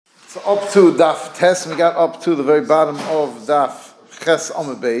So up to Daf Tes, we got up to the very bottom of Daf Ches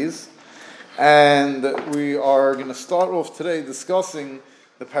Amud Beis, and we are going to start off today discussing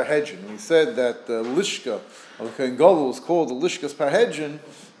the Parhedron. We said that the Lishka of the Kohen Gadol was called the Lishkas Parhedron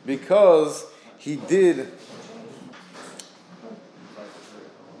because he did.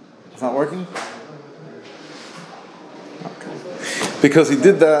 It's not working? Okay. Because he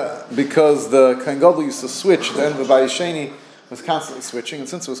did that, because the Kohen Gadol used to switch at the end of the Bayis Sheni, was constantly switching, and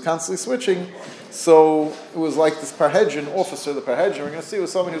since it was constantly switching, so it was like this Parhedron, officer of the Parhedron, we're going to see,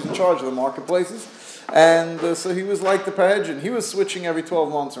 was someone who was in charge of the marketplaces, and so he was like the Parhedron. He was switching every 12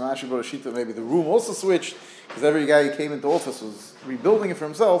 months, and Rashi brought a sheet that maybe the room also switched, because every guy who came into office was rebuilding it for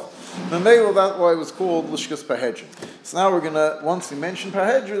himself, and maybe that's why it was called Lishkas Parhedron. So now we're going to, once we mention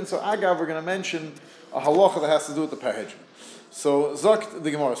Parhedron, so Agav, we're going to mention a halacha that has to do with the Parhedron. So, Zakt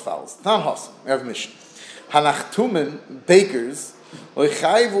the Gemara as follows. Tan Hasan, we have a mission. Hanachtumen, bakers,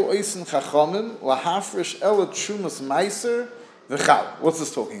 loichayvu oisen chachamim, lahafresh ela trumas meiser, v'chal. What's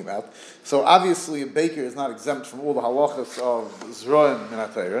this talking about? So obviously a baker is not exempt from all the halachas of Zroim in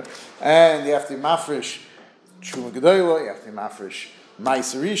HaTorah, and you have to mafresh truma gedola, you have to mafresh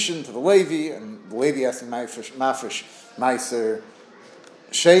meiser rishon to the Levi, and the Levi has to mafresh meiser,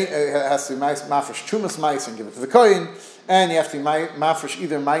 has to mafresh trumas meiser and give it to the Kohen, and you have to mafresh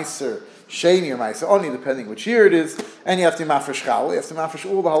either meiser Sheni or Ma'aser Oni, depending which year it is, and you have to mafresh chal, you have to mafresh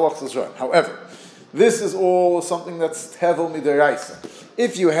all the halachas of Zohar. However, this is all something that's tevel midiraisa.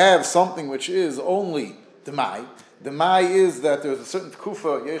 If you have something which is only demai is that there's a certain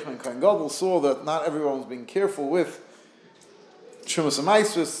tekufa, Yechon Kohen Gadol saw that not everyone was being careful with Shumas and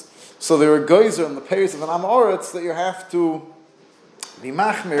Maisris, so there were geyser in the payers of an Amoritz that you have to be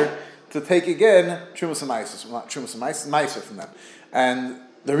machmir to take again Shumas and Maisris, not Shumas and Maisris from them. And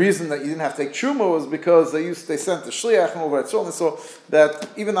the reason that you didn't have to take truma was because they sent the shliach over at Shul, and so that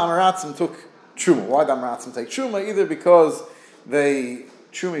even the Amaratzim took truma. Why did the Amaratzim take truma? Either because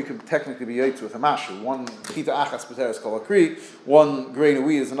truma you could technically be yaitz with a mashu. One chita achas b'teres kol akri, one grain of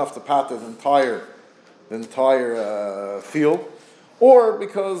wheat is enough to pater the entire field. Or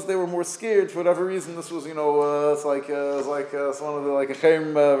because they were more scared for whatever reason. This was, it's like one of the like a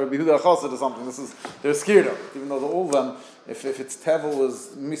Chaim Rabbi Yehuda Chassid or something. They're scared of it, even though all of them, if it's tevel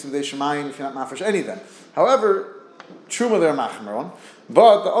is misum dei shemayim, if you're not mafresh any of them. However, truma they're machmer on,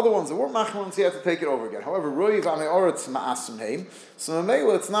 but the other ones that weren't machmer on, so you have to take it over again. However, roiv amei oretz ma'asum heim. So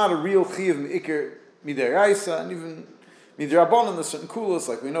memela, it's not a real chiyuv meikir midiraisa, and even midrabanan. There's certain kulas,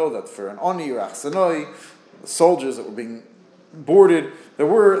 like we know that for an oni or achsanoi, the soldiers that were being boarded, there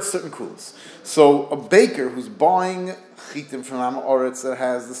were certain kulas. So a baker who's buying chitim from Am Oretz that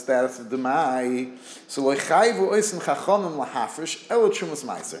has the status of demai, so loichayvu oisen chachamim lahafresh ela trumas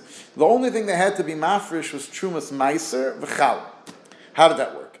meiser. The only thing they had to be mafresh was trumas meiser v'chal. How did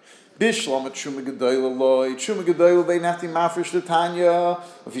that work? Bishlam at truma gedola loy. Truma gedola they didn't have to be mafresh the Tanya.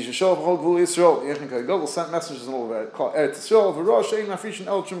 If you should show up a whole gvul Yisrael, Yechon Kohen Gadol sent messengers all over Eretz Yisrael. V'rosh ein mafresh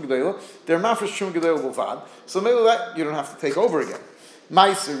el truma gedola. They're mafresh truma gedola b'vad. So maybe that you don't have to take over again.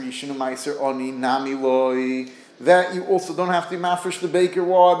 Meiser rishon and meiser oni nami loy. That you also don't have to mafresh the baker.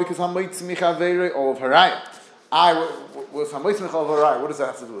 Why? Because hamoitz michavere all of haraya. With hamoitz michav haraya, what does that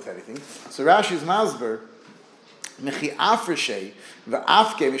have to do with anything? So Rashi's masber. Mechi afreshe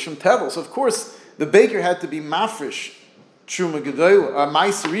v'afke mishum tevel. So of course the baker had to be mafresh truma gedola,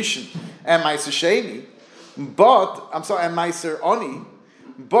 meiser rishon and meiser sheni, and meiser oni.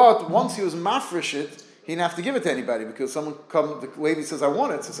 But once he was mafresh it, he didn't have to give it to anybody because someone the lady says I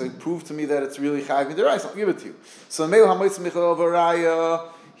want it. So prove to me that it's really chayv midiraisa. I'll give it to you. So meil hamoitz michal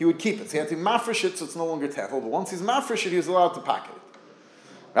v'raya, he would keep it. So he had to mafresh it, so it's no longer tevel. But once he's mafresh it, he was allowed to pack it.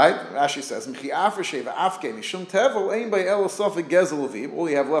 Right? Rashi says, all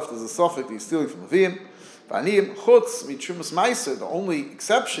you have left is a suffix that he's stealing from Levim. The only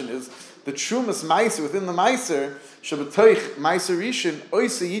exception is the Trumas Meiser within the Meiser,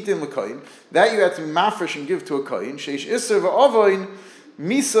 that you have to be mafresh and give to a Kohen.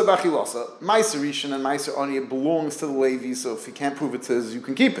 Misa bachilasa, Meiser Rishon and Meiser Oni, it belongs to the Levi, so if you can't prove it says you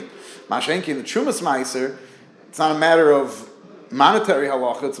can keep it. Mashenki in the Trumas Meiser, it's not a matter of monetary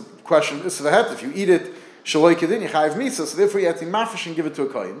halacha, it's a question of isvahet. If you eat it, shaloi kedin, you chayiv misa, so therefore you have to mafresh and give it to a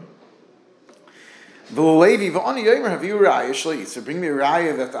kohen. V'levi v'oni yomer have you raya shaloi, so bring me a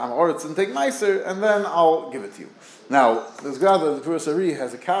raya that the Amoritz didn't take meiser, and then I'll give it to you. Now, this guy that the Kurosari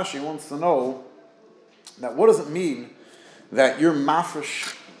has a kashi, wants to know that what does it mean that you're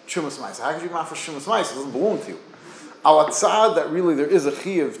mafresh shumas meiser? How could you mafresh shumas meiser? It doesn't belong to you. Al atzad that really there is a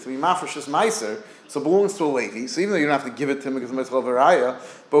chiyuv to be mafresh meiser, so it belongs to a Levi. So even though you don't have to give it to him because it's a mitzvah of a raya,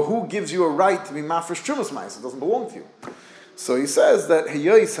 but who gives you a right to be mafresh trumas meiser? It doesn't belong to you. So he says that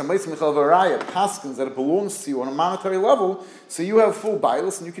paskins that it belongs to you on a monetary level, so you have full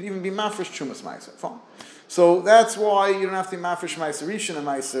bailus and you could even be mafresh chumas meiser. Fine. So that's why you don't have to be mafresh meiser rishon and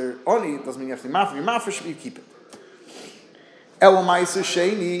meiser oni. It doesn't mean you have to be mafresh. You're mafresh, but you keep it. El meiser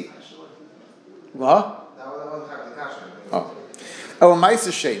sheni. What? El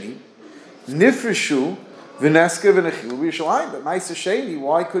meiser sheni. Nifreshu v'neska v'nechilu b'Yerushalayim. But meiser sheni,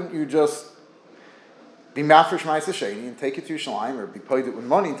 why couldn't you just be mafresh ma'aser sheni and take it to Yerushalayim, or be paid it with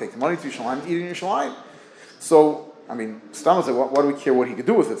money and take the money to Yerushalayim and eat it in Yerushalayim? So, I mean, Stam said, what do we care what he could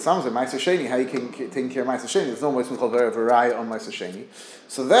do with it? Stam said, ma'aser sheni, how you can take care of ma'aser sheni? There's no ma'aser v'raya on ma'aser sheni.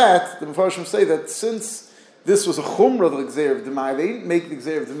 So that, the Mefarshim say that since this was a chumrah of the Gzeir of Demai, they didn't make the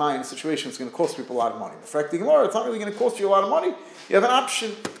Gzeir of Demai in a situation that's going to cost people a lot of money. The fact it's not really going to cost you a lot of money. You have an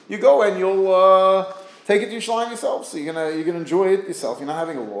option. You go and you'll take it to Yerushalayim yourself. So you're gonna enjoy it yourself. You're not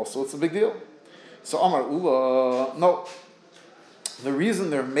having a loss, so it's a big deal. So Amar Ula, no. The reason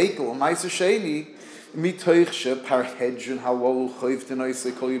they're makel ma'aser sheni mitoichshe parhedron halalu chayv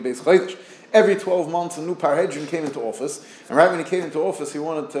tenoisei kol yibeis chaydish. Every 12 months, a new parhedron came into office, and right when he came into office, he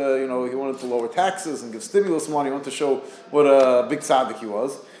wanted to lower taxes and give stimulus money. He wanted to show what a big tzaddik he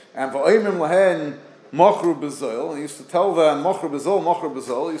was. And v'oimim lahen machru bezol. He used to tell the machru bezol.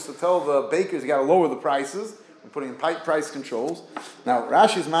 He used to tell the bakers, you got to lower the prices. Putting in tight price controls. Now,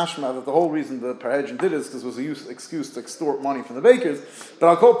 Rashi's mashma that the whole reason the Parhedron did is because it was an excuse to extort money from the bakers. But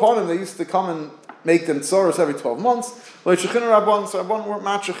I'll call upon him, they used to come and make them tzoros every 12 months. So Rabban weren't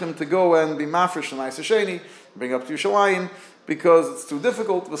matching to go and be mafresh and ma'aser sheni, bring up to Yerushalayim, because it's too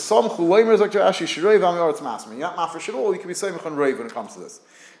difficult. The samchu loimer like Rashi shirei v'amior masmi. You're not mafresh at all. You can be saying on reiv when it comes to this.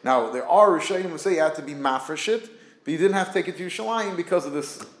 Now, there are Rishonim who say you have to be mafresh it, but you didn't have to take it to Yerushalayim because of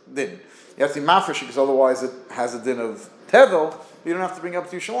this din. You have to be mafresh because otherwise it has a din of tevel. You don't have to bring up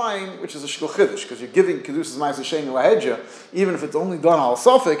to Yerushalayim, which is a shkol chiddush, because you're giving kedusas ma'aser sheni lahedja, even if it's only done al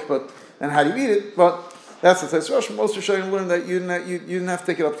safek. But then how do you eat it? But that's the Tes Rosh. Most Rishonim learn that you didn't have to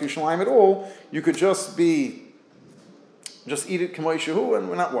take it up to Yerushalayim at all. You could just eat it k'may shehu, and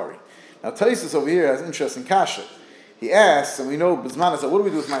we're not worried. Now Taisus over here has interesting kasha. He asks, and we know B'zman Hazeh, what do we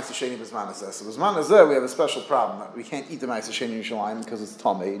do with Ma'aser Sheni B'zman Hazeh? So B'zman Hazeh, we have a special problem. We can't eat the Ma'aser Sheni in Yerushalayim because it's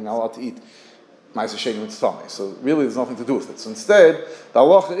Tamei. You're not allowed to eat Ma'aser Sheni when it's Tamei. So really there's nothing to do with it. So instead, the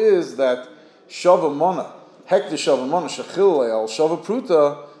halacha is that Shava Mona, Hektish Shava Mona, Shechil El, Shava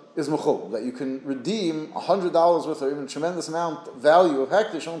Pruta, is Mechul. That you can redeem $100 worth or even a tremendous amount value of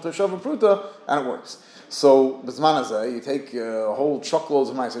Hektish onto Shava Pruta, and it works. So, B'zman Hazeh, you take a whole truckloads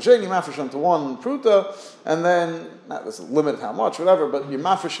of Ma'aser Sheni, you mafresh onto one pruta, and then, there's a limit how much, whatever, but you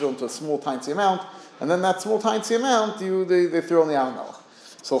mafresh it onto a small, tiny amount, and then that small, tiny amount, they throw in the Yam Melech.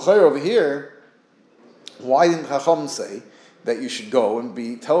 So, Chayr over here, why didn't Chacham say that you should go and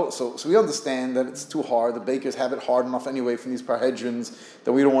so we understand that it's too hard, the bakers have it hard enough anyway from these parhedrons,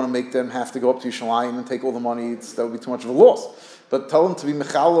 that we don't want to make them have to go up to Yerushalayim and take all the money, that would be too much of a loss. But tell them to be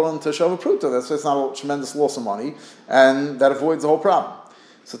mechaler on to Shava Pruta. That's why it's not a tremendous loss of money, and that avoids the whole problem.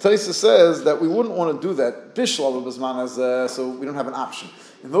 So Taisa says that we wouldn't want to do that bishlal b'zman so we don't have an option.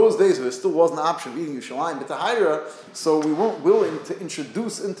 In those days, there still wasn't an option of eating Yerushalayim, but Tahira, so we weren't willing to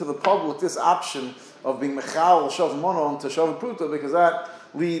introduce into the public this option of being mechal Shava Mono onto Shava Pruta, because that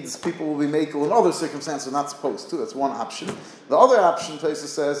leads people will be makel in other circumstances they're not supposed to. That's one option. The other option, Taisa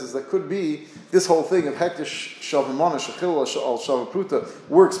says, is that could be this whole thing of hektish shavimana shechil al shavapruta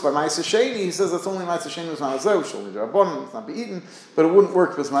works by ma'aser sheni. He says that's only ma'aser sheni was ma'aser sholi derabbanan, it's not be eaten, but it wouldn't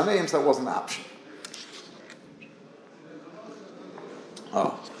work with my name, so that wasn't an option.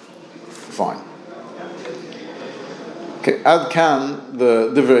 Oh, fine. Okay, Ad Kan,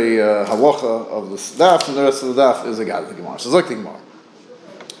 the divrei halacha of the daf, and the rest of the daf is a guy the Gemara. So Zok the Gemara.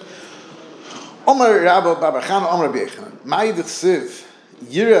 Omer Rabba Babachan Omer Rabbi Yechanan. Ma'id Tzив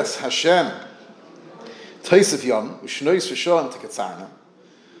Yiras Hashem Taisif Yom Ushnois Rishon Tekatzarna.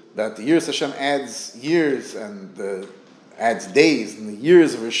 That the Yiras Hashem adds years and adds days, and the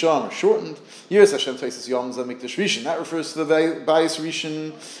years of Rishon are shortened. Yiras Hashem Taisif Yom Zeh Mikdash Rishon. That refers to the Bayis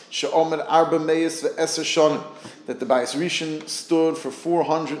Rishon She'omer Arba Meis VeEser Shonim. That the Bayis Rishon stood for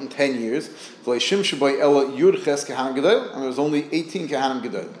 410 years. V'leishim Shebay Ela Yudches Kehanim Gedol, and there was only 18 Kehanim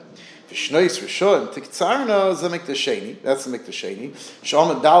Gedol. V'shnois Rishon Tiktzarna is the Mikdash Sheni. That's the Mikdash Sheni.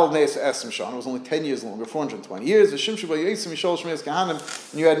 She'omer Dal Neis Esrim Shon. It was only 10 years longer, 420 years. V'shim Shebay Yisim Yishol Shmeis Kehanim,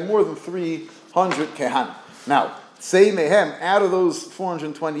 and you had more than 300 Kehanim. Now, say mehem, out of those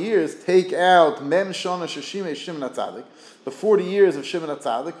 420 years, take out Mem Shona Sheshimei Shimon HaTzadik, the 40 years of Shimon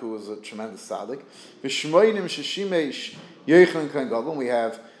HaTzadik, who was a tremendous tzaddik. V'shmoinim Sheshimei Yochanan Kohen Gadol. We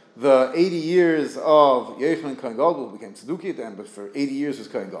have the 80 years of Yochanan Kohen Gadol, who became Tzadduki at the end, but for 80 years was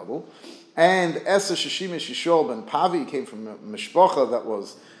Kohen Gadol. And Esa Shishimish Yishol ben Pavi came from a mishpacha that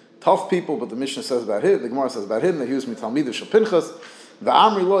was tough people, but the Mishnah says about him, the Gemara says about him, that he was Mitalmidah Shel Pinchas. The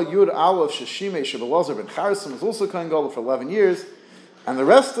Amri Lo Yud Aleph Shishimei Shebelazar ben Charsim was also Kohen Gadol for 11 years. And the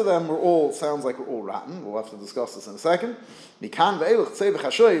rest of them were all, sounds like we're all rotten. We'll have to discuss this in a second. Mikan ve'elach tzei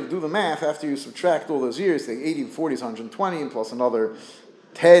b'chashoy, do the math after you subtract all those years, the 80, 40 is 120, and plus another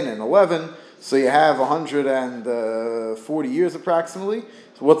 10 and 11. So you have 140 years approximately.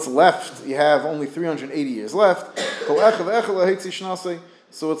 So what's left? You have only 380 years left.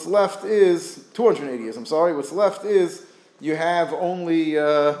 So what's left is 280 years. I'm sorry. What's left is you have only you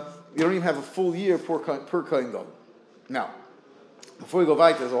don't even have a full year per Kohen Gadol. Now, before we go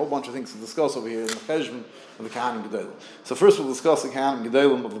back, there's a whole bunch of things to discuss over here in the Cheshbon of the Kahanim Gedolim. So first we'll discuss the Kahanim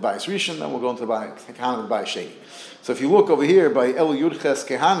Gedolim of the Bayis Rishon, then we'll go into the Kahanim of the Bayis Sheni. So if you look over here by El Yudches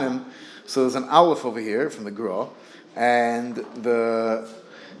Kehanim, so there's an Aleph over here from the Gra, and the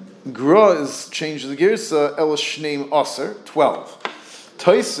Gra is changed the Girsa El Shneim Aser, 12.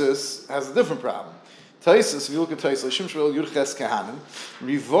 Taisus has a different problem. Taisus, if you look at Taisus, Shim Shvel Yudches Kehanim,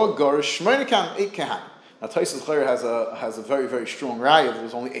 Riva Gar Shmeine Kehanim, 8 Kehanim. Now Taisus Chayr has a very, very strong raya. There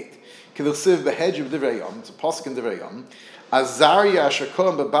was only 8. K'dilsiv behedj of Divrei Yom. It's a pasuk in Divrei Yom. Azariah asher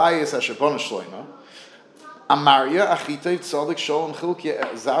kohen bebayis asher bona shloima. Amaria achitei tzadik sholem chilki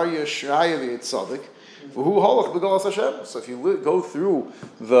Azariah shraya v'yitzadik. V'hu halach b'galas Hashem. So if you go through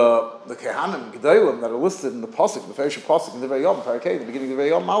the Kehanim Gedolim that are listed in the pasuk, the first pasuk in Divrei Yom, Parakeh, the beginning of Divrei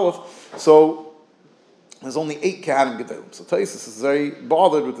Yom Aleph, so there's only 8 Kehanim Gedolim. So Taisus is very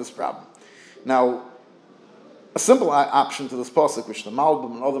bothered with this problem. Now, a simple option to this pasuk, which the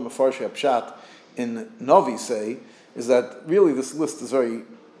Malbim and other Mefarshei Pshat in Novi say, is that really this list is very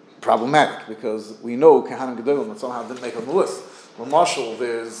problematic because we know Kehanim Gedolim that somehow didn't make on the list. Well, Marshall,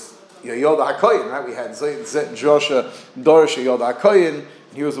 there's Yoda HaKoyin, right? We had Zet Joshua Dorish Yoda HaKoyin.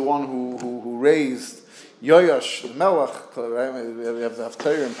 He was the one who raised Yoyash the Melech. Right? We have the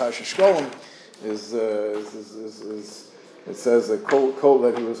Haftarah in Parashat Shkolim. It says that Kol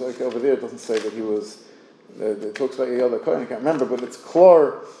that he was like over there. It doesn't say that he was. It talks about Yoda Kohen, I can't remember, but it's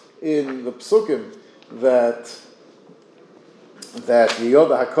clear in the Psukim that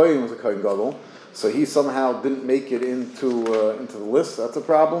Yoda HaKohen was a Kohen Gadol, so he somehow didn't make it into the list. That's a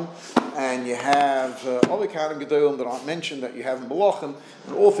problem. And you have other Kohanim Gedolim that aren't mentioned that you have in Balachim,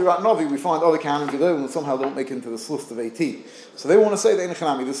 and all throughout Novi we find other Kohanim Gedolim that somehow don't make it into this list of 18. So they want to say that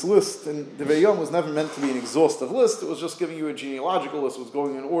this list in Divrei Yom was never meant to be an exhaustive list. It was just giving you a genealogical list. It was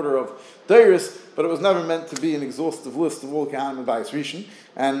going in order of Deiris, but it was never meant to be an exhaustive list of all Kohanim and Bayis Rishon.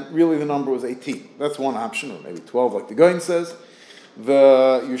 And really the number was 18. That's one option, or maybe 12 like the Goin says.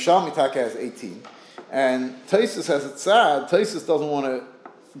 The Yerushalmi Taka has 18. And Taisus has it sad. Taisus doesn't want to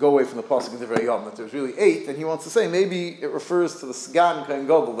go away from the pasuk in Divrei Yom that there's really 8, and he wants to say maybe it refers to the Sgan Kohen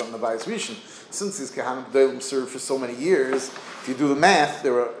Gadol in the Bayis Rishon. Since these Kohanim Gedolim served for so many years, if you do the math,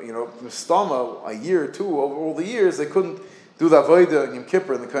 there were Mistama a year or two over all the years they couldn't do the Avodah and Yom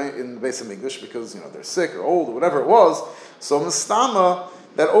Kippur in the Beis Hamikdash because they're sick or old or whatever it was. So Mistama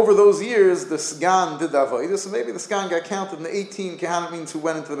that over those years the Sgan did the Avodah, so maybe the Sgan got counted in the 18 Kohanim means who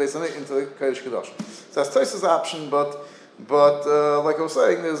went into the Beis Hamikdash, into the Kodesh Kadosh. So that's Tosafos' option, but like I was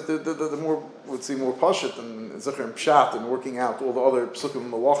saying, there's the more would see more pashut and Zechar and Pshat and working out all the other psukim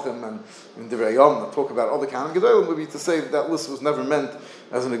malachim and Divrei Yom that talk about other Kohanim Gedolim would be to say that list was never meant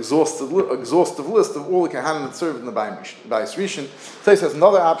as an exhaustive list of all the Kohanim that served in the Bayis Rishon. Tosafos has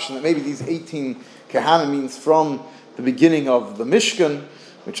another option that maybe these 18 Kohanim means from the beginning of the Mishkan,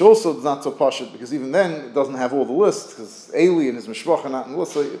 which also is not so pashut because even then it doesn't have all the lists because Eli and his mishpach are not in the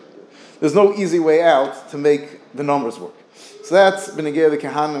list. So there's no easy way out to make the numbers work. So that's B'negei the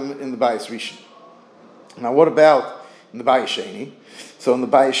Kehanim in the Bayis Rishon. Now what about in the Bayis Sheni? So in the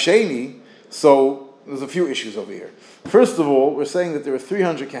Bayis Sheni, so there's a few issues over here. First of all, we're saying that there are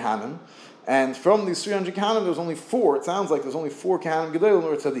 300 Kehanim, and from these 300 Kehanim, there's only 4. It sounds like there's only 4 Kehanim Gedolim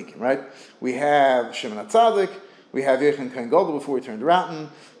or Tzadikim, right? We have Shimon HaTzadik, we have Yechon Kohen Gadol before he turned Ratan,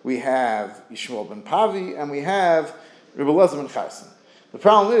 we have Yishmael ben Pavi, and we have Rebbe Elazar ben Charson. The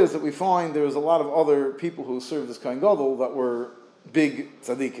problem is that we find there was a lot of other people who served as Kohen Gadol that were big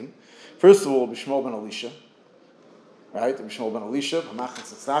tzaddikim. First of all, Bishmol ben Elisha, right? Bishmol ben Elisha,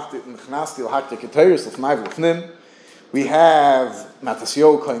 we have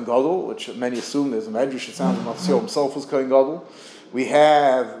Matasio Kohen Gadol, which many assume there's a medrash. It sounds like Matasio himself was Kohen Gadol. We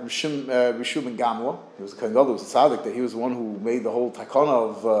have Rishum ben Gamla. He was a Kohen Gadol, he was a tzaddik, that he was the one who made the whole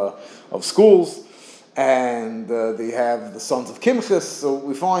takana of schools. And they have the sons of Kimchis, so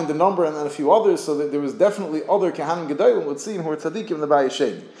we find the number and then a few others, so that there was definitely other Kohanim Gedolim would seem who were tzaddikim in the Bayis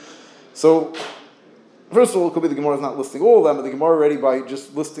Sheni. So First of all, it could be the Gemara is not listing all of them, but the Gemara already, by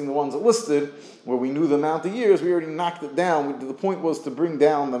just listing the ones that listed, where we knew the amount of years, we already knocked it down. The point was to bring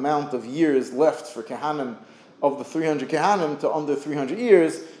down the amount of years left for Kehanim of the 300 Kehanim to under 300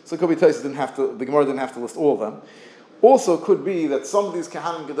 years. So it could be the Gemara didn't have to list all of them. Also, it could be that some of these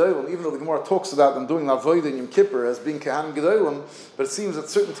Kehanim Gedolim, even though the Gemara talks about them doing Avodah in Yom Kippur as being Kehanim Gedolim, but it seems that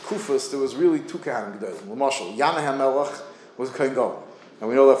certain Tkufas there was really two Kehanim Gedolim. L'mashal, Yaneh HaMelech was a Kohen Gadol. And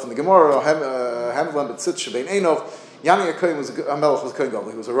we know that from the Gemara, Hamlem Betzit Shebein Einov, Yaneh HaMelech was a Kohen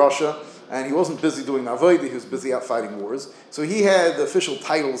Gadol. He was a Rasha, and he wasn't busy doing Avodah, he was busy out fighting wars. So he had the official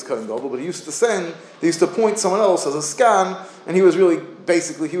title as Kohen Gadol, but he used to appoint someone else as a Skan, and he was really,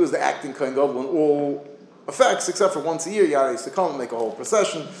 basically, he was the acting Kohen Gadol in all effects, except for once a year, Yara used to come and make a whole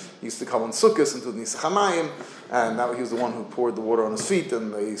procession. He used to come on Sukkot into the Nisach HaMayim, and now he was the one who poured the water on his feet,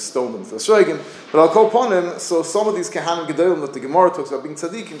 and they stoned him to the Shoigim. But I'll call upon him, so some of these Kehanim Gedolim that the Gemara talks about being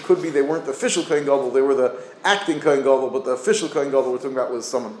tzaddikim could be they weren't the official Kohen Gadol, they were the acting Kohen Gadol, but the official Kohen Gadol we're talking about was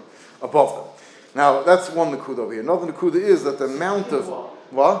someone above them. Now, that's one Nakuda over here. Another Nakuda is that the amount of...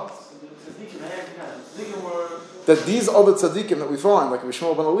 What? That these other tzaddikim that we find, like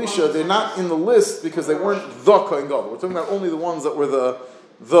Rishmael ben Elisha, they're not in the list because they weren't the Kohen Gadol. We're talking about only the ones that were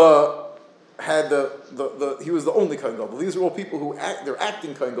he was the only Kohen Gadol. These are all people who they're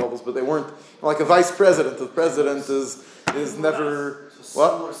acting Kohen Gadol, but they weren't like a vice president. The president is never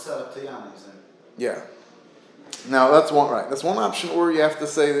what? Yeah. Now that's one right. That's one option, or you have to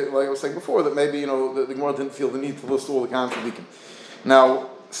say that, like I was saying before, that maybe the Gemara didn't feel the need to list all the Kohen tzaddikim.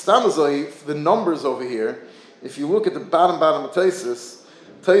 Now, Stamazai, the numbers over here. If you look at the bottom of Taisus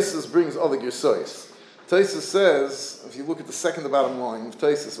brings other Gersois. Taisus says, if you look at the second to bottom line of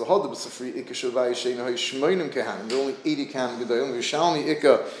Taisus, there are only 80 Kehanim Gedolim. Yerushalmi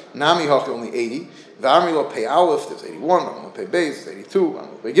Ika Nami Hach only 80. V'Amri Pei Aleph, there's 81. V'Amri Pei Beis, there's 82.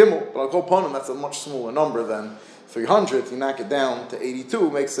 V'Amri Pei Gimel. But I'll go upon him, that's a much smaller number than 300. You knock it down to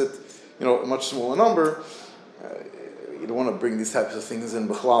 82, makes it a much smaller number. You don't want to bring these types of things in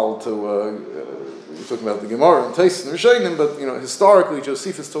Bechlal to, you're talking about the Gemara and Taisus and Rishonim, but historically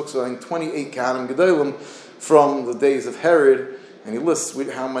Josephus talks about 28 Kehanim Gedolim from the days of Herod, and he lists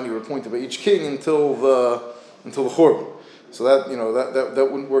how many were appointed by each king until the Churban. So that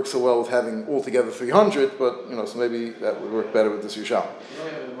wouldn't work so well with having altogether 300, but so maybe that would work better with this Yerushalmi.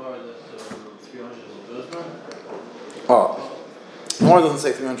 The Gemara doesn't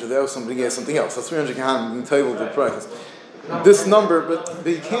say 300 there, somebody gave something else. That's 300 Kehanim being told to practice. This number, but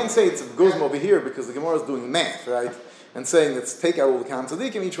you can't say it's Guzma over here because the Gemara is doing math, right? And saying let's take out all the Kehanim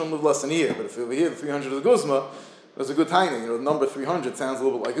tzaddikim, each one live less than a year. But if over here the 300 is the Guzma, there's a good timing. The number 300 sounds a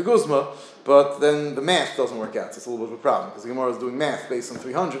little bit like a Guzma, but then the math doesn't work out. So it's a little bit of a problem because the Gemara is doing math based on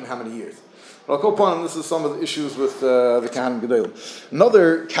 300 and how many years. But I'll go upon, and this is some of the issues with the Kehanim Gedolim.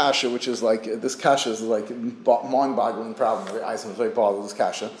 Another kasha, which is like, this kasha is like mind-boggling problem, the Eisen was very bothered with this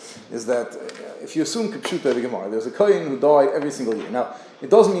kasha, is that if you assume Kipshuta the Gemara, there's a Kohen who died every single year. Now, it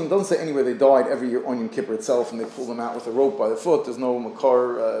doesn't say anywhere they died every year on Yom Kippur itself and they pulled them out with a rope by the foot. There's no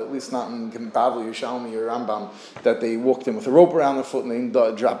Makar, at least not in Bavli, Yerushalmi, or Rambam, that they walked in with a rope around their foot and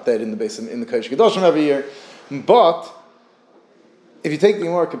they dropped dead in the base in the Kodesh Kedoshim every year. But if you take the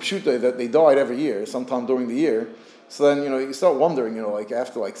Gemara Kipshuta that they died every year, sometime during the year, so then you start wondering, like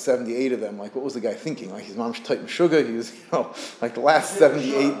after 78 of them, like what was the guy thinking? Like his mom's tight sugar, he was like the last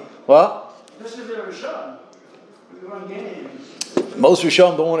 78. What? Most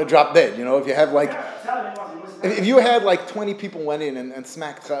Rishon don't want to drop dead. If you have if you had 20 people went in and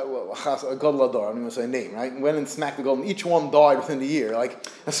smacked a Gadol Adar, I'm going to say a name, right? And went and smacked the Gadol, and each one died within the year. At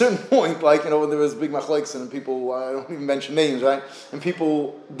a certain point, when there was big machlokes and people, I don't even mention names, right? And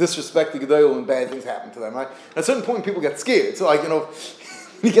people disrespect the Gadol and bad things happen to them, right? At a certain point, people get scared. So,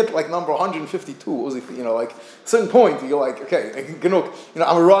 you get number 152, what was it? At a certain point, you go okay,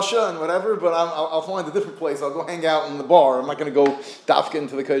 I'm a Russia and whatever, but I'll find a different place. I'll go hang out in the bar. I'm not going to go dafka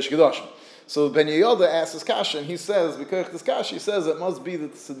into the Kodesh Kedoshim. So Ben Yehoyada asks this kasha, and he says, because this kasha, he says it must be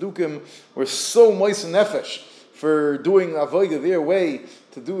that the Tzaddukim were so moist and nefesh for doing avodah their way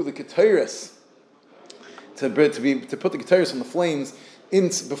to do the Ketairis, to put the Ketairis on the flames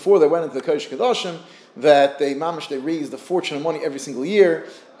before they went into the Kodesh Kedoshim, that they raised a fortune of money every single year,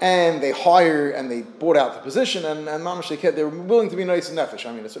 and they hired and they bought out the position, and mamash they were willing to be nice and nefesh.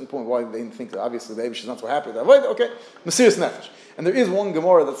 At a certain point, why they didn't think that obviously the Eibush is not so happy with that. Okay, Mesiris nefesh. And there is one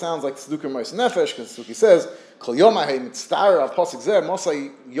Gemara that sounds like Tzaddukim nice nefesh, because Tzadduki says, Kol yomahei mitztar al pasuk zeh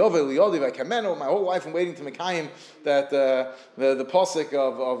mosai yovel liyodi v'kameno. My whole life I'm waiting to Mekayim that the pasuk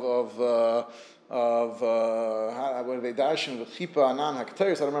of what do they darshan with chipa anan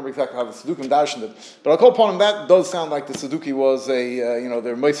hakteris. I don't remember exactly how the Sadukim darshaned it, but I'll call upon him. That does sound like the Saduki was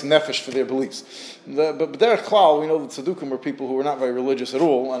they're moitz nefesh for their beliefs. But derech klal, we know that Sadukim were people who were not very religious at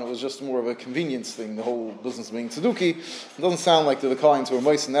all, and it was just more of a convenience thing. The whole business being Saduki. It doesn't sound like they're the kinds who were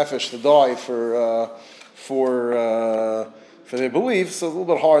moitz nefesh to die for their beliefs. So it's a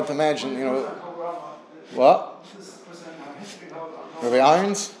little bit hard to imagine. What? Rabbi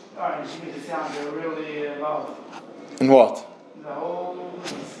Irons? They're really involved. In what? The whole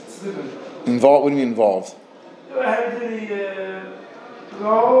Sadukim. Involved? What do you mean involved? The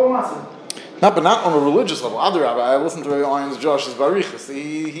whole matzah. But not on a religious level. Other Rabbi, I listened to Rabbi Irons Josh's Barichas.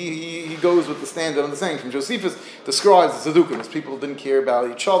 He goes with the standard and the saying from Josephus describes the Sadukim as people who didn't care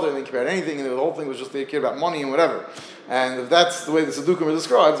about each other, they didn't care about anything, and the whole thing was just they cared about money and whatever. And if that's the way the Sadukim are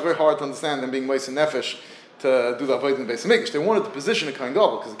described, it's very hard to understand them being Moisei Nefesh to do the avodah in Beis Hamikdash. They wanted to position a Kohen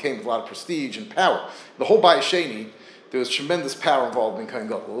Gadol because it came with a lot of prestige and power. The whole Bayis Sheni, there was tremendous power involved in Kohen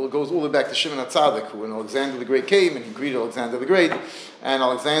Gadol. It goes all the way back to Shimon HaTzadik, who when Alexander the Great came and he greeted Alexander the Great, and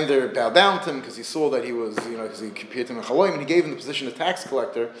Alexander bowed down to him because he saw that he was, because he compared him to Chaloim, and he gave him the position of tax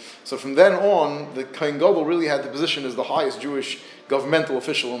collector. So from then on, the Kohen Gadol really had the position as the highest Jewish governmental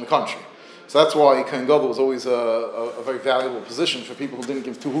official in the country. So that's why Kohen Gadol was always a very valuable position for people who didn't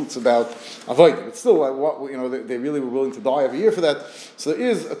give two hoots about avodah. But still, they really were willing to die every year for that. So there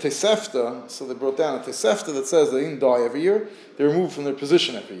is a tesefta. So they brought down a tesefta that says they didn't die every year. They're removed from their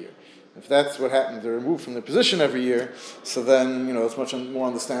position every year. If that's what happened, they're removed from their position every year. So then, it's much more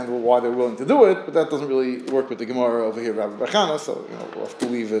understandable why they're willing to do it. But that doesn't really work with the Gemara over here, Rabbi Bachana. So we'll have to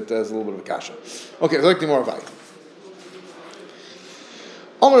leave it as a little bit of a kasha. Okay, so like the Gemara Vayit.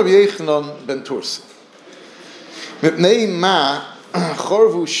 Amar Rabbi Yechanan ben Tursi. Mipnei ma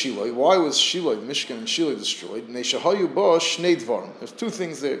chorvu Shiloi. Why was Shiloi, the Mishkan and Shiloi destroyed? Neishahayu ba shnei dvarim. There's two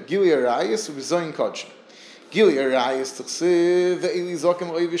things there. Gili Arayis and Bizayin Kodshim. Gili Arayis t'chsiv ve'eli zakim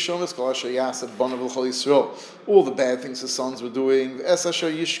oiv yishomes kol asher yaseh banav l'chol Yisrael. All the bad things his sons were doing. Es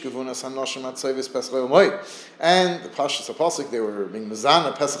asher yishkevun es hanoshim atzavis Pesach HaYomoid. And the Pashas HaPasuk, they were being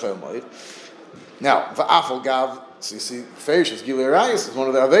mezana Pesach HaYomoid. Now, va'afal gav. So you see, Ferish is Gili Arayis is one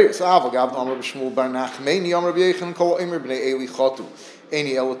of the Averis. So Aval Gav Amar B'Shmuel Bar Nachmeni Amar B'Yechan Kol Omer B'nei Eli Chatu.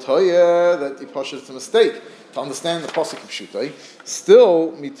 Any Elatoya that he pushes a mistake to understand the pasuk of Pshutai.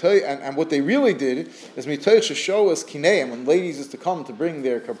 Still, and what they really did is Mitoy to show us Kineim when ladies used to come to bring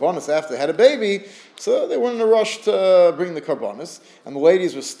their karbonis after they had a baby. So they weren't in a rush to bring the karbonis, and the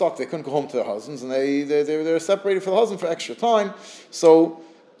ladies were stuck. They couldn't go home to their husbands, and they were separated from the husband for extra time. So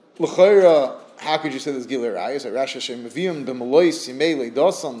l'chayra. How could you say this Gili Arayis? Rashi Hashem Mevium b'Malois Yimei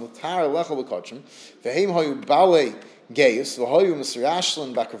Leidosam L'Tar Lecha L'Kodshim V'Heim Hayu Balei Geius V'Hayu Mr.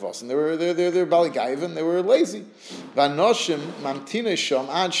 Ashlan Bakarvos. And they were Balei Gaivan. They were lazy. V'Anoshim Mamtinei Sham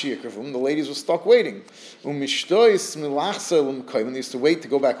Ad Shiakrivum. The ladies were stuck waiting. Umishtois Milachser L'Mkoyim. They used to wait to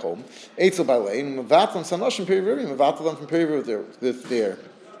go back home. Eitzel Balei and Mavatam Sanoshim Perivirim. Mavatam them from Perivirim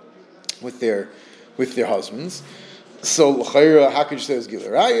with their husbands. So, how could you say it's Gili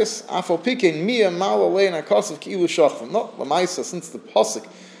Arayis? Afal pikein miya mal alein akasav ki'ilu shachvan. No, lamaisa, since the pasuk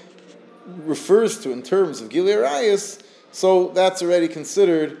refers to in terms of Gili Arayis, so that's already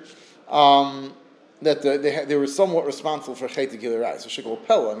considered that they were somewhat responsible for Chet Gili Arayis. So Shikol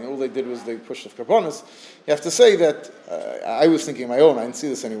Pella, all they did was they pushed the karbonis. You have to say that, I was thinking on my own, I didn't see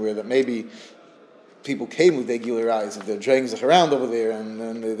this anywhere, that maybe people came with their Gili Arayis, if they're dragging zich around over there,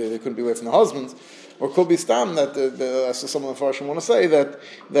 and they couldn't be away from their husbands. Or could be stam that as some of the Farshim want to say that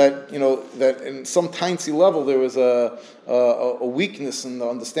in some tiny level there was a weakness in the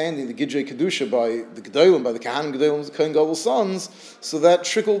understanding the Gidrei Kedusha by the Gedolim, by the Kahanim Gedolim, the Kohen Gadol's sons, so that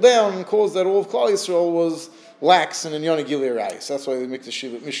trickled down and caused that all of Klal Yisrael was lax and in Yonah Gili Arayis. That's why the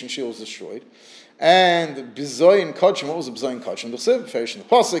Mission Shil was destroyed. And Bizayin Kodshim, what was the Bizayin Kodshim? In the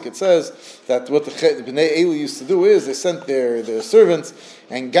Pasuk, it says that what the Bnei Eli used to do is they sent their servants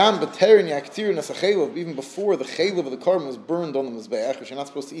and Gam B'terin Yaktir Nesachelav, even before the Chelav of the Karm was burned on the Mizbeach, because you're not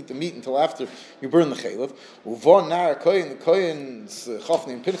supposed to eat the meat until after you burn the Chelav. Uvon Nar Koyin, the Koyin's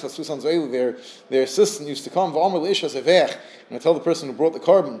Chafni and Pinchas, two sons of Eli, their assistant used to come, V'amr L'isha Zevech, and I tell the person who brought the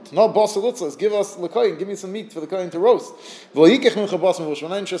carbon, no boss of give us the Koyin, give me some meat for the Koyin to roast. V'yikech Mincha Bas Mevush, we're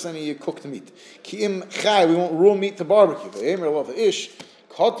not interested in any cooked meat. Ki'im Chai, we want raw meat to barbecue. V'yemer Lov Ish,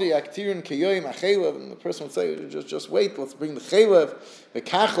 Kati Yaktirun Kiyoyim Achelev, and the person would say, just wait, let's bring the Chelev. And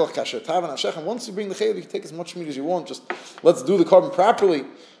once you bring the chaylev, you can take as much meat as you want. Just let's do the carbon properly.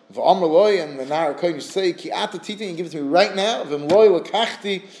 And the Nar Kohen used to say, "Ki ata titi," and give it to me right now. I'm going to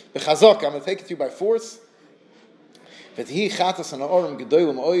take it to you by force. That he chatas and orim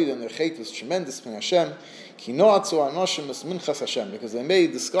gedolim oid, and their hate was tremendous from Hashem. Ki noatzu anoshim es minchas Hashem, because they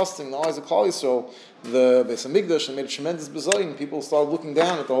made disgusting in the eyes of Klal Yisrael the Beis Hamikdash, and made a tremendous bezoin. People started looking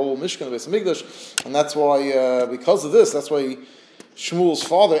down at the whole Mishkan of Beis Hamikdash, and that's why, because of this, that's why Shmuel's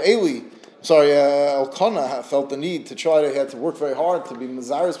father Elkanah felt the need to try to, he had to work very hard to be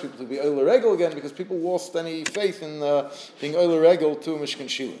Mazaris people to be Oile Regel again, because people lost any faith in being Oile Regel to Mishkan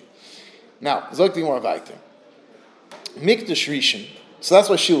Shiloh. Now, Zok the more weiter. Mikdash Rishon, so that's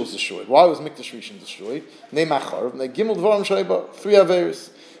why Shiloh was destroyed. Why was Mikdash Rishon destroyed? Nei Machar, Nei Gimel Dvarim Shaiba, 3 Averis.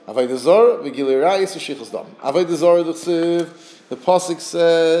 Avodah Zarah, V'gilei Rayis, V'shichas Dam. Avodah Zarah, the Pasuk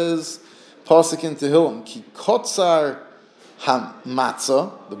says, Pasuk in Tehillim, Ki Kotzar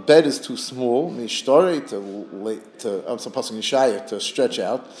Matzah, the bed is too small, Mishtore to stretch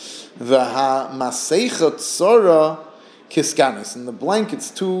out. The Maseicha Tzara Kiskanis, and the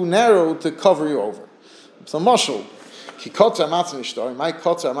blanket's too narrow to cover you over. So mashal, Ki Kotzer Matzah Mishtore, my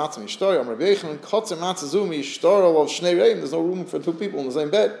Kotzer Matzah Mishtore, Rabbi Yochanan Kotzer Matzah Zu Mishtore of Shnei Reim. There's no room for 2 people in the same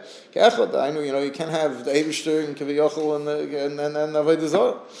bed. Ke'echad, I know, you can't have the Eibishter and Kaveh Yochel and Avodah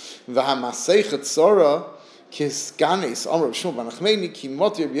Zarah. The Maseicha Tzara Kiskanis, Amar Shmuel ben Nachmeni, Ki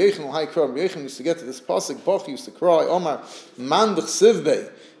Moti Rabbi Yochanan Hai Kra. Rabbi Yochanan used to get to this pasuk. Bach used to cry, Omar Man D'chsivbei.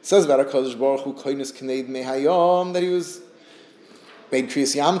 It says about HaKadosh Baruch Hu Koines K'neid Mehayom, that he was made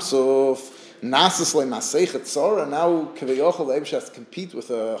Kriyas Yamsuf, Nasus Le Maseichet Tzara, and now Kaveh Yochel, the Eibush has to compete with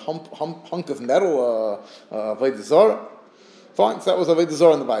a hunk of metal, Avodah Zarah. Fine, so that was Avodah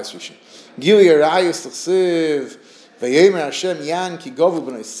Zarah in the Bayis Rishon. Gili Arayus T'chsiv, Vayemer Hashem Yan Ki Govu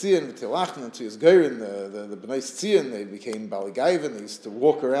B'nai Tzion V'tilachna, and to his Geirin, the B'nai Tzion, they became Baligayvin, they used to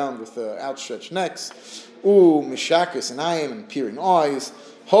walk around with outstretched necks, Mishakris and Ayim, and peering eyes,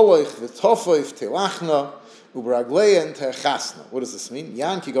 Holoich V'tofoif Tilachna, Ubragleya Techasna. What does this mean?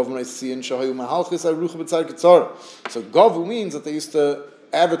 Yan Ki Govu B'nai Tzion Shahayu Mahalchis Arucha B'tzad Ketzara. So Govu means that they used to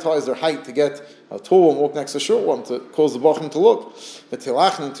advertise their height to get a tall one walk next to a short one to cause the Bachim to look. The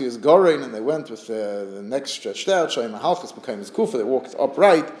Tilachna to his Gorein, and they went with the neck stretched out. Shayim Mahalchis became his kufa. They walked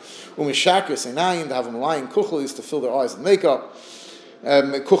upright. Umishakris Einayim, to have them lying kuchlis to fill their eyes with makeup.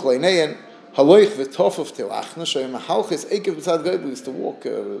 Kuchlei Neyen. Haloich v'tofuf tilachna, shayim halchis ekev b'tzad gadol, used to walk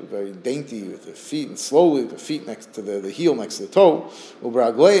very dainty with the feet and slowly, the feet next to the heel next to the toe.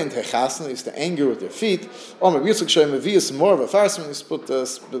 Ubraglei and techasna, used to anger with their feet. Omer b'yusuk shayim avias more of a farsim, used to put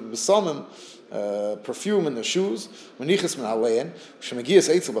besamim, perfume in their shoes. Menichas min alein, shemagias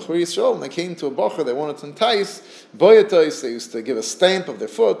eitzel b'chur Yisrael, and they came to a bacher they wanted to entice. Boyatais, they used to give a stamp of their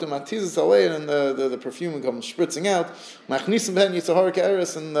foot, the matizas alein, and the perfume would come spritzing out. Machnisim ben yitzahar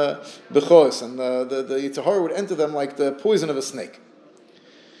ka'eres, and b'chos, and the yitzahar would enter them like the poison of a snake.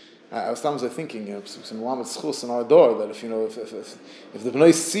 I was sometimes thinking, some Lamed Schus in our door, that if the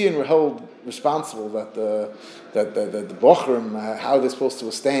Bnei Tzion were held responsible, that the Bochrim, how they're supposed to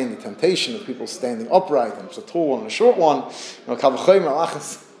withstand the temptation of people standing upright, and it's a tall one and a short one, Kavachoyim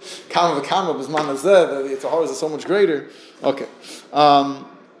Alachas Kama v'Kama b'zman hazeh, the Yitzhar is so much greater. Okay,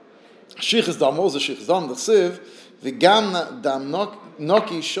 Shichas Dam, what was the Shichas Dam? The Siv, V'gam Dam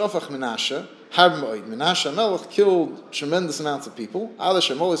Noki Shofach Menashe. Menashe Melech killed tremendous amounts of people. Till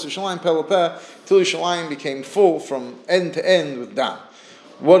Yerushalayim became full from end to end with dam.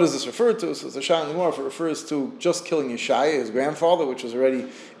 What does this refer to? So the Shai Lemor, if it refers to just killing Yeshaya, his grandfather, which was already in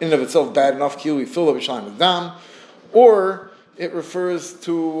and of itself bad enough, he filled up Yerushalayim with dam, or it refers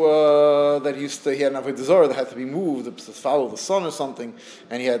to that he had an avodah zarah that had to be moved to follow the sun or something,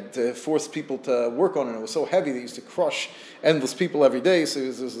 and he had to force people to work on it. It was so heavy that he used to crush endless people every day, so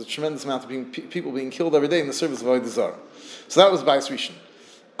there was a tremendous amount of people being killed every day in the service of avodah zarah. So that was Bayis Rishon.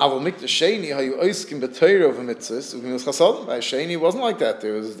 Avol mikdash sheni hayu oiskim b'Torah of mitzvahs u'gemilas chasadim. Bayis Sheni wasn't like that.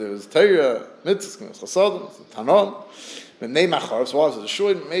 There was Torah, mitzvahs, gemilas chasadim, tanon. B'nei machar, so was it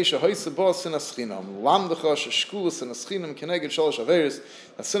destroyed? Meisha hoyse bo sinas chinam lamdecha sheshkulas sinas chinam keneged shalosh averis.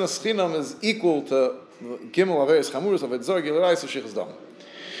 That sinas chinam is equal to gimel averis chamuras avodah zarah gilerais v'shichas dam.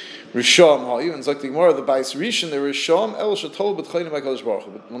 Risham hayu, and Zok the Gemara, the Bayis Rishon, the Risham el shetol b'tchayim b'Kadosh Baruch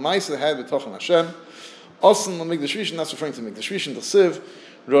Hu. But l'maisa they had b'tochen Hashem. Asan l'mikdash Rishon, that's referring to Mikdash Rishon, the Siv.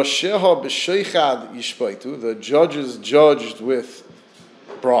 Rosheha b'sheichad yishpaitu, the judges judged with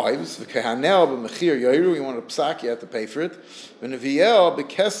bribes. V'kehanel b'mechir yoiru, you want a psak, you have to pay for it. V'neviel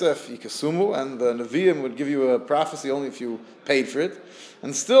b'kesef yikasumu, and the Nevi'im would give you a prophecy only if you paid for it.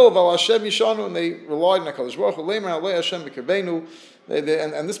 And still, Val Hashem Yishanu, and they relied on HaKadosh Baruch Hu, Leimer Alei Hashem B'Kirbeinu,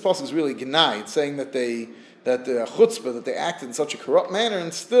 And this pasuk is really Gnai. It's saying that the chutzpah, that they acted in such a corrupt manner,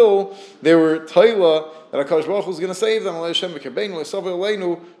 and still they were Taila, that HaKadosh Baruch Hu was going to save them, and they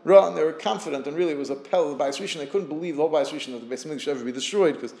were confident, and really it was a pell of the Bayis Rishon. They couldn't believe the whole Bayis Rishon that the Beis Hamikdash should ever be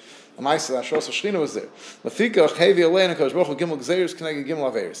destroyed, because the Ma'aseh Ashros HaShechina was there.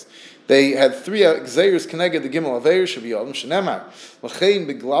 They had 3 Gzeiros Keneged the Gimel Averis should be Yodim, Shenemar, L'chein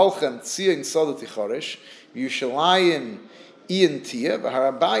Beglalchem Tzia in Sadat Tichoresh, Yushalayim Ian Tia,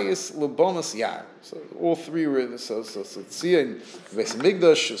 V'harabayis L'bomas Yar. So all 3 were so Tzia in Beis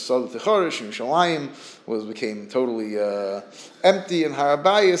Hamikdash, Sadat Tichoresh, and Yushalayim became totally empty, and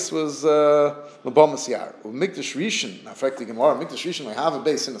Harabayis was L'bomas Yar. Mikdash Rishon, now frankly Gemara, Mikdash Rishon, they have a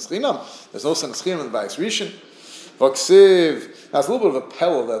base in Eschinam. There's no Sin Eschinam in the Bayis Rishon. Now it's a little bit of a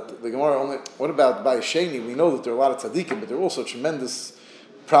pell that the Gemara only. What about Bayis Sheni? We know that there are a lot of tzaddikim, but there are also tremendous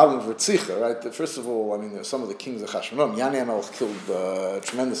problems with tzitcha, right? First of all, I mean, there's some of the kings of Hashmonaim. Yani HaMelech killed a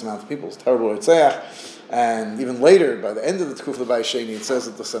tremendous amount of people. It's terrible Ritzayach. And even later, by the end of the Tekuf of the Bayis Sheni, it says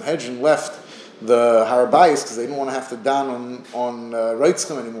that the Sanhedrin left the Harabayis because they didn't want to have to don on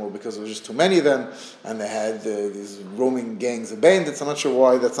Reitzchem anymore because there was just too many of them, and they had these roaming gangs of bandits. I'm not sure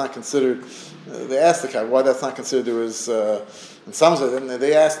why that's not considered. They asked the guy why that's not considered. There was, and some of them,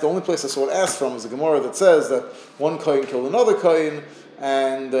 they asked, the only place I saw it asked from is the Gemara that says that one Kohen killed another Kohen,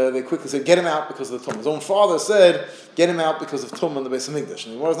 and they quickly said, get him out because of the Tumah. His own father said, get him out because of Tumah in the Beis Hamikdash.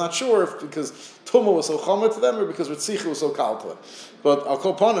 And the Gemara was not sure if because Tumah was so chomer to them or because Ritzicha was so kal to them. But I'll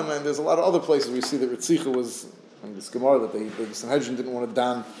call upon him, and there's a lot of other places where we see that Ritzicha was, in this Gemara, that the Sanhedrin didn't want to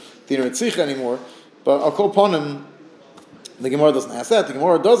don Dina Ritzicha anymore. But I'll call upon him, the Gemara doesn't ask that. The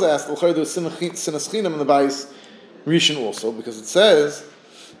Gemara does ask, there's Sin Eschinam in the Bayis Rishon also, because it says,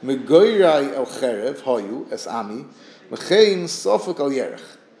 Megoyrai el cherev hayu es ami, L'chein sofuk al yerech.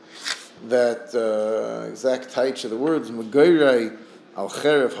 That exact taich of the words, Megoyrai al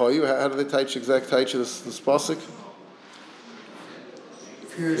cherev hayu, how do they taich exact taich of this pasuk?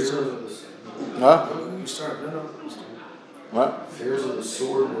 Fears of the Huh? You start. No. What? Fears of the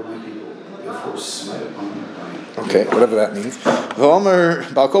sword will make people therefore smite upon them. Okay, whatever that means. V'omer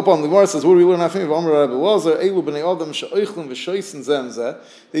Balkopam the Gemara says, what do we learn after V'omer Rabbi Lazar Elu b'nei Adam she'oichlin v'shoysin zemzeh.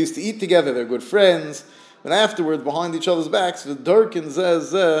 They used to eat together. They're good friends. And afterwards, behind each other's backs, the dark and zeh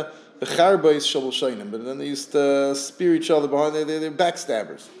the charbais shabul shainim. But then they used to spear each other behind. They're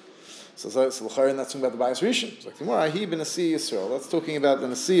backstabbers. So that's talking about the Bayis Rishon. It's like the Gemara, he ben Nasi Yisrael. That's talking about the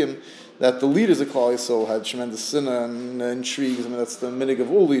Nasiim, that the leaders of Klal Yisrael had tremendous sin and intrigues. I mean, that's the minig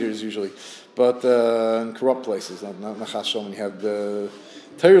of all leaders usually, but in corrupt places, not Nachashon, when you have the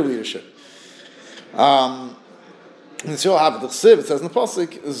Torah leadership. And so it says in the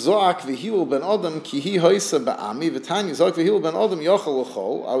pasuk, Zoak v'hilul ben Adam ki hi hoisa ba'ami v'tanya Zoak v'hilul ben Adam yochel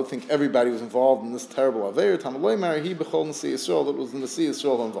l'chol. I would think everybody was involved in this terrible aver. Tamaloi mari hi b'chol Nasi Yisrael, that was the Nasi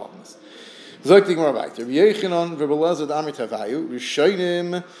Yisrael involved in this. Zoak the Gemara back. Rabbi Yechanan v'Belazar d'Amrit Havayu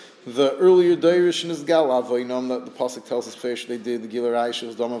Rishonim, the earlier Dorish in his gal avoinam that the pasuk tells us first they did the Gilaraish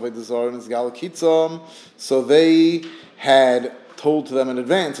was Dama v'Dazar and his gal Kitzam. So they had told to them in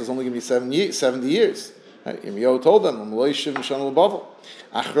advance it was only going to be 70 years. Yirmiyahu told them,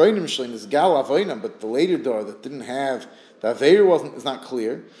 but the later door that didn't have the Aveir is not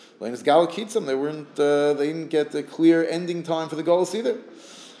clear. They didn't get a clear ending time for the Golos either.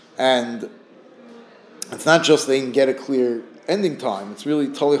 And it's not just they didn't get a clear ending time, it's really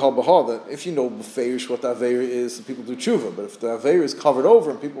Tali HaBaha that if you know beferish what the Aveir is, people do tshuva. But if the Aveir is covered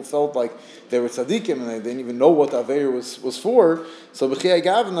over and people felt like they were tzaddikim and they didn't even know what the Aveir was for, so B'chiyai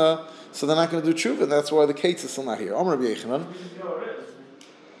Gavna, so they're not going to do tshuva, and that's why the Kates is still not here. Amar Rabbi Yechanan.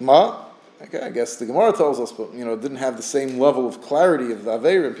 Ma? Okay, I guess the Gemara tells us, but it didn't have the same level of clarity of the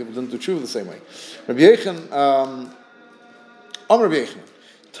Aveir, and people didn't do tshuva the same way. Rabbi Yechan, Amar Rabbi Yechanan.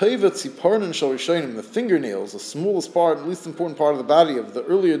 Teiva tziparnin shal rishonim, the fingernails, the smallest part, the least important part of the body of the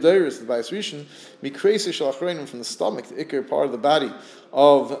earlier dairis, the Bayis Rishon, mikreisi shal achronim, from the stomach, the ikar part of the body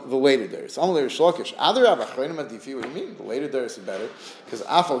of the later dairis. Amalei Rishlakish, other Rav achronim adifi. What do you mean? The later dairis are better because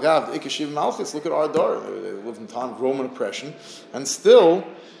afal gav the ikar shiv malchus. Look at our dar; they lived in time of Roman oppression, and still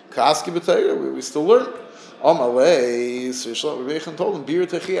kaski b'teira. We still learn. Amalei, so Rabbi Yechon told him, Bir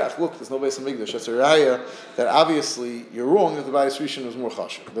techiach. Look, there's no Beis Hamikdash. That's a raya that obviously you're wrong that the Bayis Rishon was more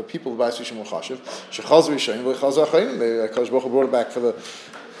chashiv. The people of the Bayis Rishon were chashiv. Shechaz Rishon, v'chaz achayim. Kadosh Baruch Hu brought it back for the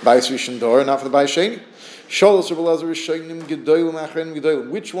Bayis Rishon door, and not for the Bayis Sheni. Shalos Rabbi Elazar Rishonim gedolim achayim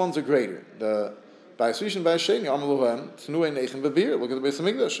gedolim. Which ones are greater? The Bayis Rishon, Bayis Sheni. Amaluhem tnuei nechem b'bir. Look at the Beis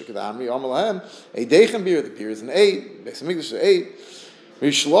Hamikdash. Kedamri Amaluhem a dechem bir. The bir is an eight. Beis Hamikdash is an eight.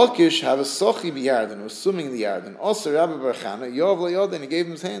 Rish Lakish have a sochi b'yarden, was swimming in the Yarden. Also Rabbi Barchana, Yov le'yod, and he gave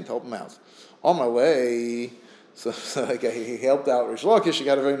him his hand to help him out. On my way, So like, he helped out Rish Lakish. He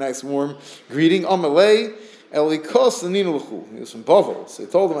got a very nice, warm greeting. Amalei Elikos Ninu. He was from Bavel. So he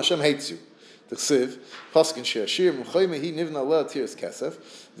told him, Hashem hates you. T'chsiv, Paskin Sheashir, M'choyme he nivna leh tiras kesef,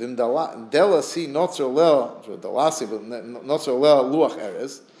 v'im delas he notzer leh, dalasi, but notzer leh luach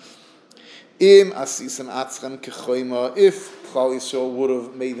erez, im asisem atzchem kechoyma, if Klal Yisrael would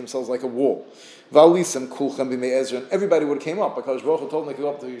have made themselves like a wall, v'alisem kulchem b'mei Ezra, and everybody would have came up, because Baruch Hu told them to go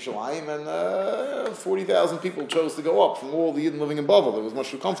up to Yerushalayim, and 40,000 people chose to go up from all the Yidden living in Bavel. It was much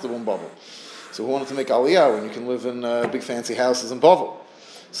too comfortable in Bavel. So who wanted to make Aliyah when you can live in big fancy houses in Bavel?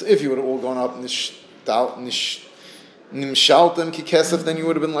 So if you would have all gone up nimshaltem kikesef, then you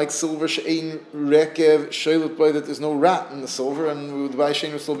would have been like silver she'ein rekev sheilut by that there's no rat in the silver, and the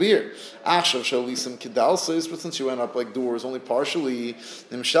Bayeshein would still be here. Ashav shalisim kidal says, but since you went up like doors only partially,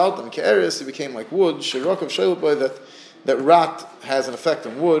 nimshaltem ke'eres, it became like wood. Sheirakav sheilut by that rat has an effect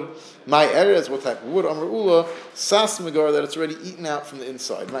on wood. My eres, what type of wood? Amar Ula, sas megar, that it's already eaten out from the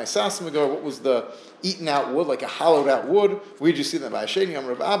inside. My sas megar, what was the eaten out wood, like a hollowed out wood? Where did you see that? By Sheni,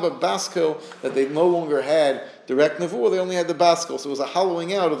 Amar Abba, Baskel, that they no longer had direct nevuah, they only had the Baskel, so it was a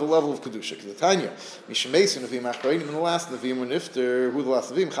hollowing out of the level of Kedusha. Because the Tanya, Mishemesin, Nevi'im Achrayim, and the last Nevi'im were Nifter, who the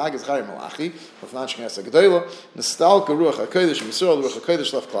last Nevi'im, Chag is Chayim Malachi, Rafnan Shekhnesa Gedoyla, Nestalka Ruach HaKodesh, Yisrael, Ruach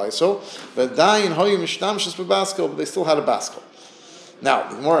HaKodesh, Lef Klal Yisrael, but Dayin Hoyim Mishtamshis Baskel, but they still had a Baskel. Now,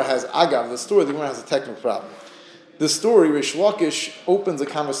 the Gemara has Agav, the story, the Gemara has a technical problem. This story, Rish Lakish opens a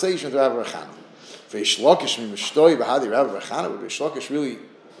conversation with Rabbi Rechana. Rish Lakish, Mishtoi, Bahadi, Rabbi Rechana, would Rish Lakish really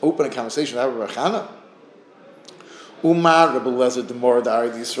open a conversation with Rabbi Rechana? Umar, Rabbi Lezer, the Morad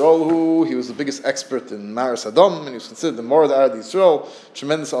Arid Yisrael, who he was the biggest expert in Maris Adam, and he was considered the Morad Arid Yisrael,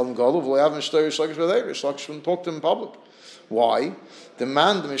 tremendous Alam Gadol, V'le'av Mishtoi, Rish Lakish, V'adei, Rish Lakish wouldn't talk to him in public. Why? The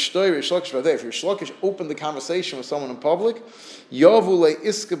man, the Mishtoi, Rish Lakish, V'adei, if Rish Lakish opened the conversation with someone in public, Yavule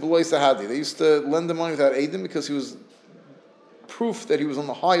Iska B'loi Sahadi, they used to lend him money without aiding because he was proof that he was on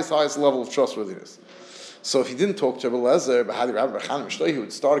the highest level of trustworthiness. So if he didn't talk to Rabbi Lezer, Bahadi Rabbi Rechana Mishtoi, he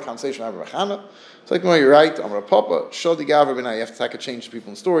would start a conversation with Rabbi Rechana. It's like, no, you're right, Amar Papa, Shodi Gavar B'nai, you have to take a change to people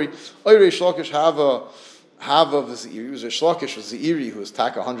in the story. Oy Rish Lakish Hava V'Ze'iri, Rish Lakish was Ze'iri, who was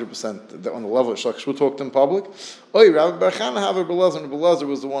taka 100% on the level of Rish Lakish, would talk to him in public. Oy Rabbi Rechana Hava Rabbi Lezer, and Rabbi Lezer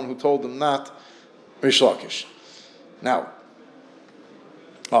was the one who told him not Rish Lakish. Now,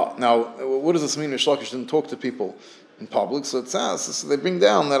 what does this mean? Rish Lakish didn't talk to people in public. So it says, so they bring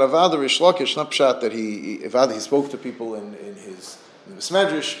down that Avada Rish Lakish, not pshat that he spoke to people in his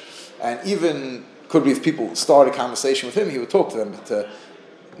Medrash, and even could be if people started a conversation with him, he would talk to them. But to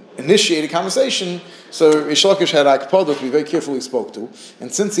initiate a conversation, so Rish Lakish had akpada to be very careful who he spoke to, and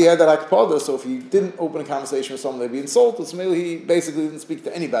since he had that akpada, so if he didn't open a conversation with someone, they'd be insulted. So maybe he basically didn't speak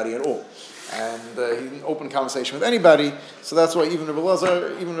to anybody at all. And he didn't open a conversation with anybody, so that's why even Rabbi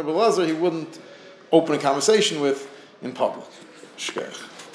Lezer, he wouldn't open a conversation with in public. Shkech.